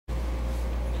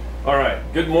All right,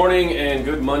 good morning and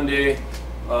good Monday.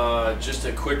 Just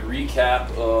a quick recap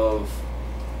of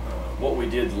what we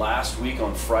did last week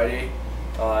on Friday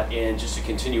and just a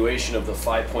continuation of the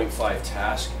 5.5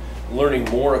 task, learning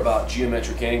more about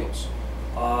geometric angles.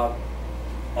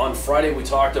 On Friday we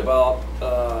talked about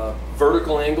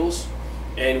vertical angles,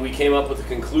 and we came up with the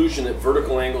conclusion that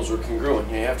vertical angles are congruent.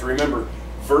 You have to remember,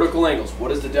 vertical angles, what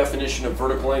is the definition of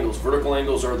vertical angles? Vertical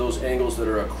angles are those angles that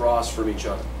are across from each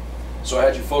other. So I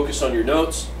had you focus on your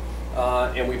notes,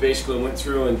 and we basically went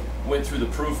through the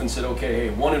proof and said, okay, hey,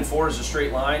 1 and 4 is a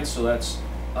straight line, so that's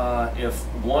if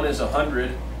 1 is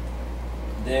 100,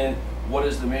 then what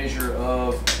is the measure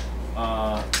of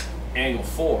angle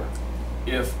 4?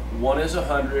 If 1 is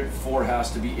 100, 4 has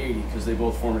to be 80 because they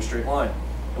both form a straight line.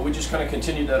 And we just kind of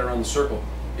continued that around the circle.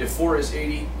 If 4 is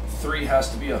 80, 3 has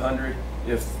to be 100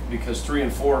 because 3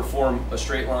 and 4 form a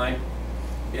straight line.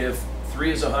 If 3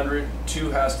 is 100, 2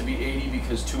 has to be 80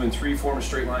 because 2 and 3 form a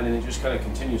straight line, and it just kind of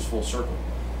continues full circle.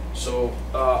 So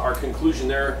our conclusion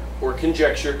there, or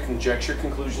conjecture,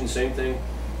 conclusion, same thing.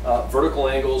 Vertical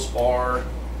angles are,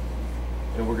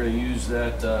 and we're going to use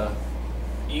that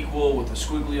equal with the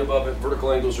squiggly above it,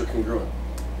 vertical angles are congruent.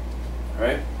 All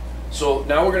right? So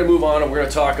now we're going to move on and we're going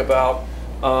to talk about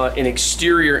an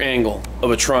exterior angle of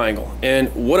a triangle.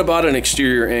 And what about an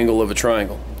exterior angle of a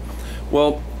triangle?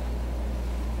 Well,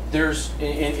 there's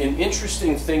an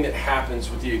interesting thing that happens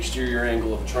with the exterior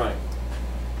angle of a triangle.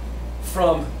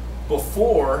 From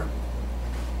before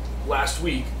last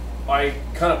week, I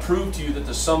kind of proved to you that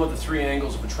the sum of the three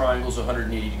angles of a triangle is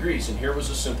 180 degrees, and here was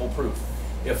a simple proof.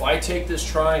 If I take this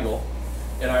triangle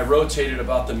and I rotate it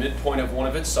about the midpoint of one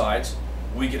of its sides,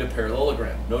 we get a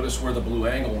parallelogram. Notice where the blue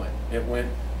angle went. It went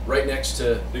right next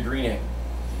to the green angle.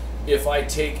 If I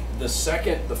take the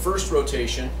first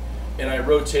rotation, and I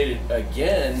rotate it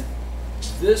again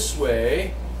this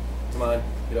way, come on,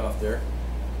 get off there.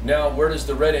 Now, where does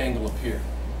the red angle appear?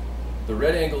 The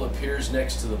red angle appears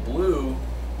next to the blue,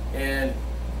 and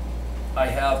I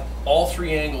have all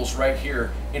three angles right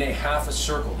here in a half a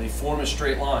circle. They form a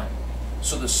straight line.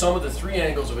 So the sum of the three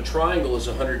angles of a triangle is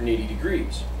 180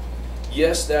 degrees.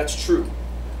 Yes, that's true.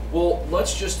 Well,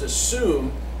 let's just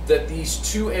assume that these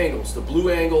two angles, the blue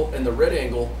angle and the red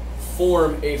angle,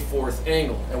 form a fourth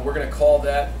angle, and we're going to call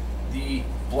that the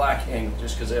black angle,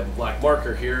 just because I have a black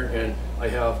marker here and I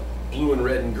have blue and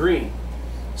red and green.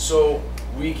 So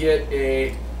we get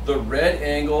the red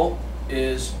angle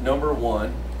is number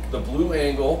 1, the blue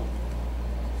angle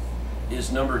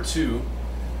is number 2,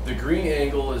 the green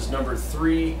angle is number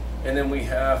 3, and then we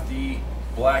have the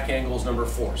black angle is number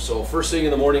 4. So first thing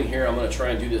in the morning here, I'm going to try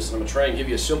and do this, and I'm going to try and give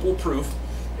you a simple proof.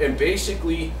 And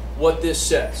basically what this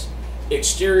says,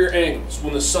 exterior angles,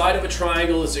 when the side of a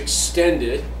triangle is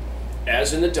extended,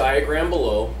 as in the diagram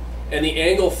below, and the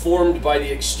angle formed by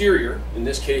the exterior, in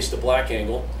this case the black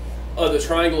angle, the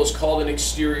triangle is called an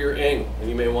exterior angle. And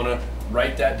you may want to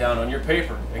write that down on your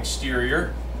paper.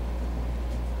 Exterior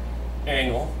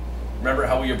angle. Remember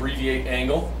how we abbreviate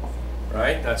angle,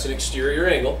 right? That's an exterior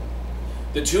angle.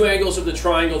 The two angles of the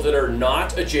triangle that are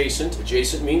not adjacent,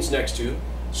 adjacent means next to,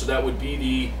 so that would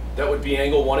be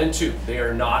angle 1 and 2. They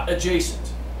are not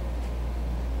adjacent.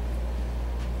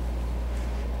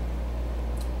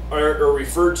 Are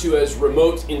referred to as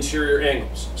remote interior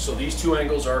angles. So these two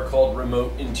angles are called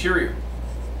remote interior.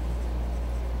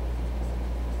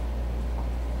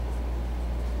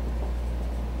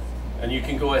 And you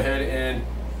can go ahead and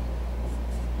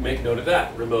make note of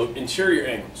that, remote interior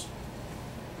angles.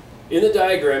 In the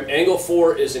diagram, angle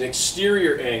 4 is an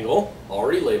exterior angle,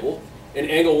 already labeled, and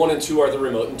angle 1 and 2 are the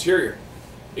remote interior.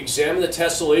 Examine the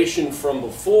tessellation from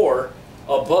before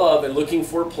above and looking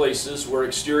for places where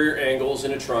exterior angles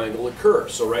in a triangle occur.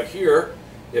 So right here,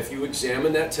 if you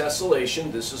examine that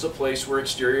tessellation, this is a place where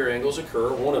exterior angles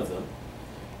occur, one of them.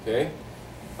 Okay.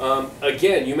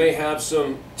 Again, you may have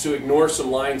to ignore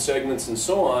some line segments and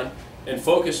so on and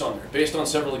focus on there. Based on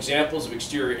several examples of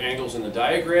exterior angles in the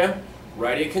diagram,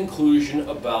 write a conclusion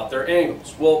about their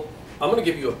angles. Well, I'm going to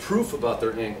give you a proof about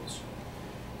their angles.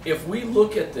 If we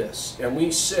look at this and we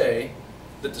say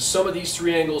that the sum of these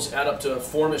three angles add up to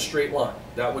form a straight line,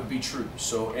 that would be true.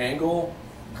 So angle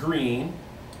green,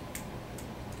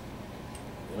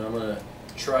 and I'm going to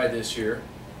try this here,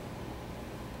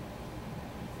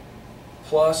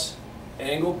 plus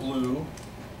angle blue,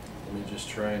 let me just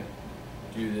try and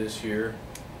do this here,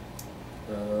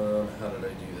 how did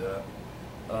I do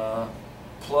that,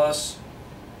 plus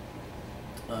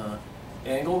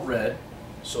angle red,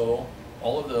 so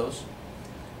all of those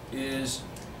is,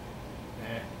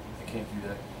 I can't do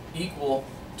that, equal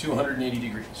to 180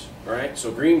 degrees. All right,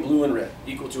 so green, blue, and red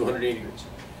equal to 180 degrees.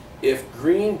 if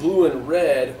green, blue, and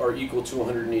red are equal to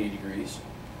 180 degrees,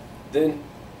 then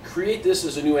create this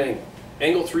as a new angle.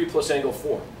 Angle 3 plus angle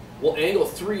 4. Well, angle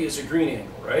 3 is a green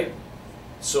angle, right?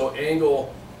 So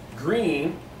angle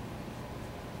green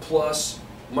plus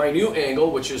my new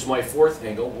angle, which is my fourth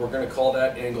angle, we're going to call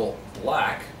that angle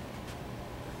black,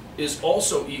 is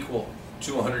also equal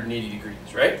to 180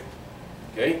 degrees, right?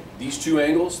 Okay, these two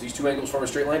angles form a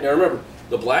straight line. Now remember,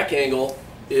 the black angle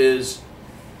is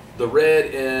the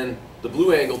red and the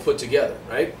blue angle put together,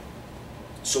 right?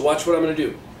 So watch what I'm going to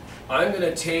do. I'm going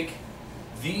to take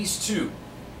these two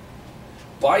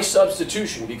by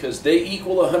substitution, because they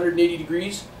equal 180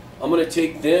 degrees. I'm going to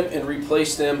take them and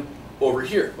replace them over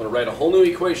here. I'm going to write a whole new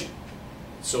equation.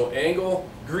 So angle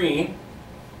green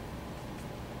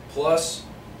plus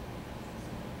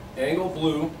angle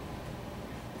blue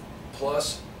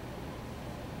plus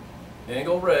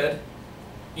angle red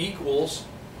equals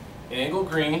angle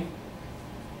green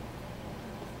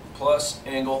plus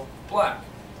angle black.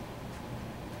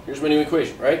 Here's my new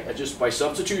equation, right? By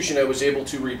substitution, I was able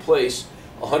to replace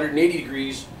 180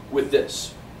 degrees with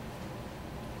this.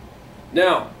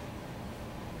 Now,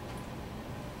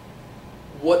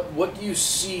 what do you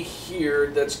see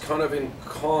here that's kind of in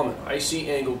common? I see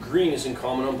angle green is in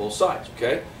common on both sides,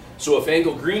 okay? So if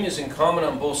angle green is in common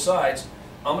on both sides,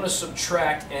 I'm going to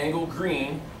subtract angle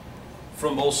green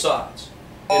from both sides.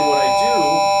 And when I do,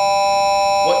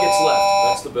 what gets left?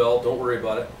 That's the bell, don't worry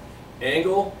about it.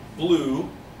 Angle blue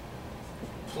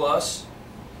plus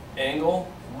angle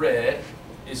red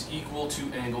is equal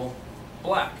to angle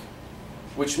black,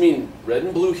 which means red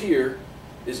and blue here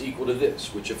is equal to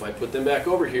this, which if I put them back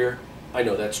over here, I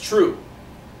know that's true.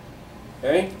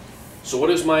 Okay? So what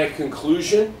is my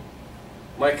conclusion?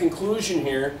 My conclusion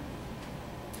here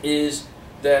is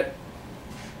that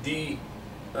the,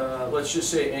 let's just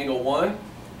say angle 1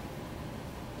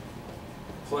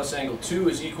 plus angle 2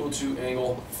 is equal to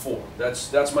angle 4.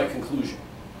 That's my conclusion.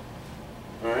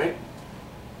 All right?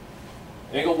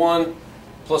 Angle 1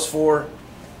 plus 4,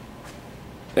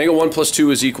 angle 1 plus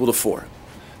 2 is equal to 4.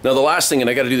 Now the last thing, and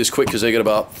I got to do this quick because I got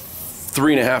about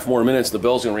 3.5 more minutes and the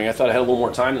bell's going to ring. I thought I had a little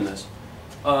more time than this.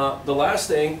 The last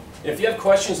thing, if you have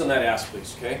questions on that, ask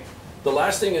please, okay? The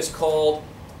last thing is called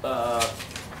parallel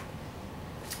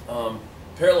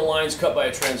lines cut by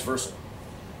a transversal,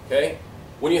 okay?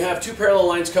 When you have two parallel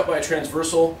lines cut by a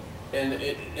transversal and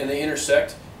they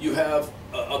intersect, you have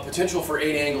a potential for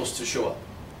 8 angles to show up.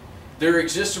 There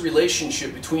exists a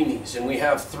relationship between these, and we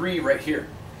have 3 right here.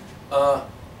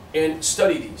 And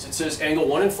study these. It says angle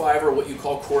 1 and 5 are what you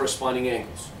call corresponding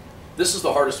angles. This is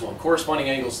the hardest one. Corresponding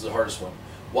angles is the hardest one.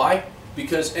 Why?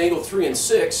 Because angle 3 and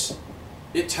 6,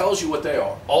 it tells you what they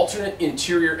are. Alternate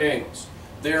interior angles.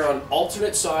 They are on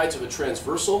alternate sides of a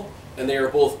transversal, and they are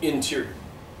both interior.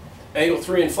 Angle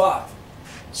 3 and 5,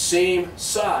 same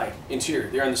side interior.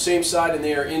 They're on the same side and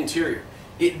they are interior.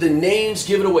 The names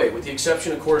give it away, with the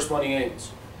exception of corresponding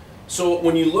angles. So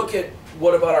when you look at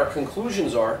what about our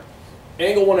conclusions are,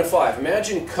 angle 1 and 5,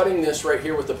 imagine cutting this right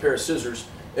here with a pair of scissors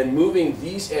and moving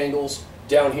these angles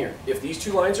down here. If these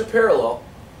two lines are parallel,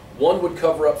 one would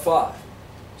cover up 5.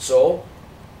 So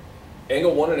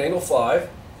angle 1 and angle 5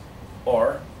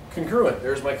 are congruent.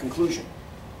 There's my conclusion.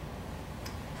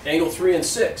 Angle 3 and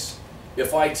 6,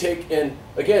 if I take and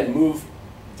again move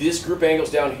this group of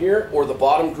angles down here or the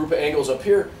bottom group of angles up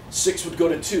here, 6 would go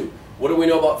to 2. What do we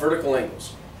know about vertical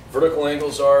angles? Vertical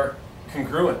angles are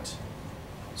congruent.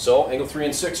 So angle 3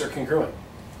 and 6 are congruent.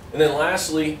 And then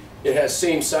lastly, it has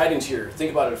same side interior.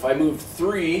 Think about it. If I move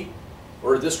 3,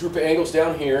 or this group of angles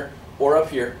down here or up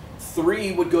here,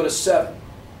 3 would go to 7.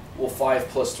 Well, 5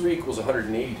 plus 3 equals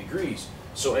 180 degrees.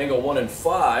 So angle 1 and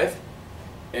 5,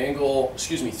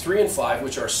 3 and 5,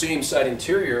 which are same side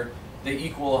interior, they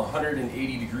equal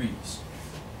 180 degrees.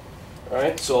 All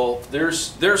right, so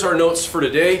there's our notes for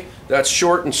today. That's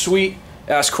short and sweet.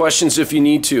 Ask questions if you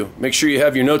need to. Make sure you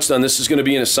have your notes done. This is going to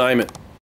be an assignment.